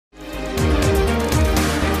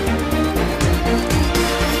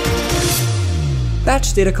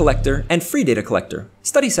Batch Data Collector and Free Data Collector,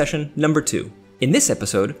 Study Session Number 2. In this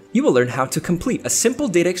episode, you will learn how to complete a simple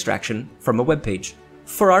data extraction from a web page.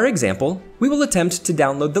 For our example, we will attempt to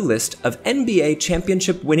download the list of NBA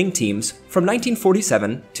championship winning teams from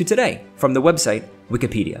 1947 to today from the website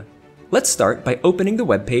Wikipedia. Let's start by opening the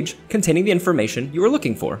web page containing the information you are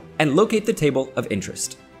looking for and locate the table of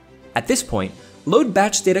interest. At this point, load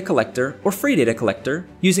Batch Data Collector or Free Data Collector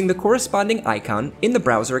using the corresponding icon in the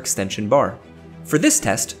browser extension bar. For this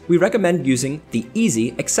test, we recommend using the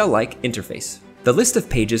easy Excel-like interface. The list of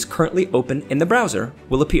pages currently open in the browser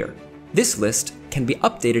will appear. This list can be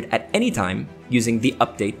updated at any time using the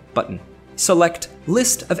Update button. Select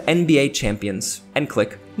List of NBA Champions and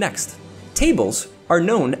click Next. Tables are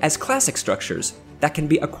known as classic structures that can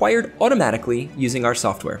be acquired automatically using our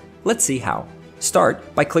software. Let's see how.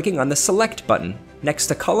 Start by clicking on the Select button next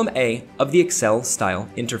to column A of the Excel style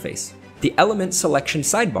interface. The element selection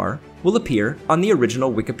sidebar will appear on the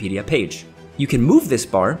original Wikipedia page. You can move this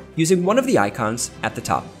bar using one of the icons at the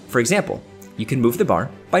top. For example, you can move the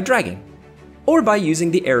bar by dragging, or by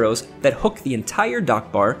using the arrows that hook the entire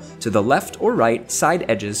dock bar to the left or right side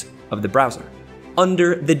edges of the browser.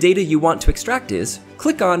 Under the data you want to extract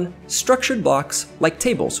click on Structured Blocks like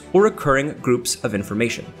tables or recurring groups of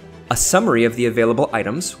information. A summary of the available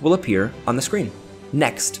items will appear on the screen.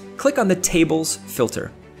 Next, click on the Tables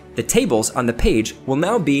filter. The tables on the page will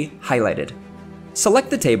now be highlighted. Select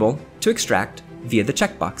the table to extract via the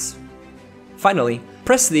checkbox. Finally,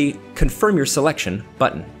 press the Confirm Your Selection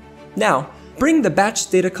button. Now, bring the Batch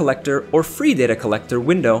Data Collector or Free Data Collector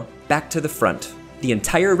window back to the front. The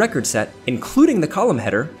entire record set, including the column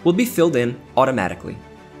header, will be filled in automatically.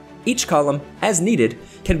 Each column, as needed,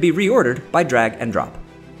 can be reordered by drag and drop.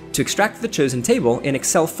 To extract the chosen table in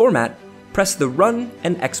Excel format, press the Run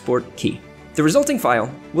and Export key. The resulting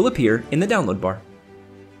file will appear in the download bar.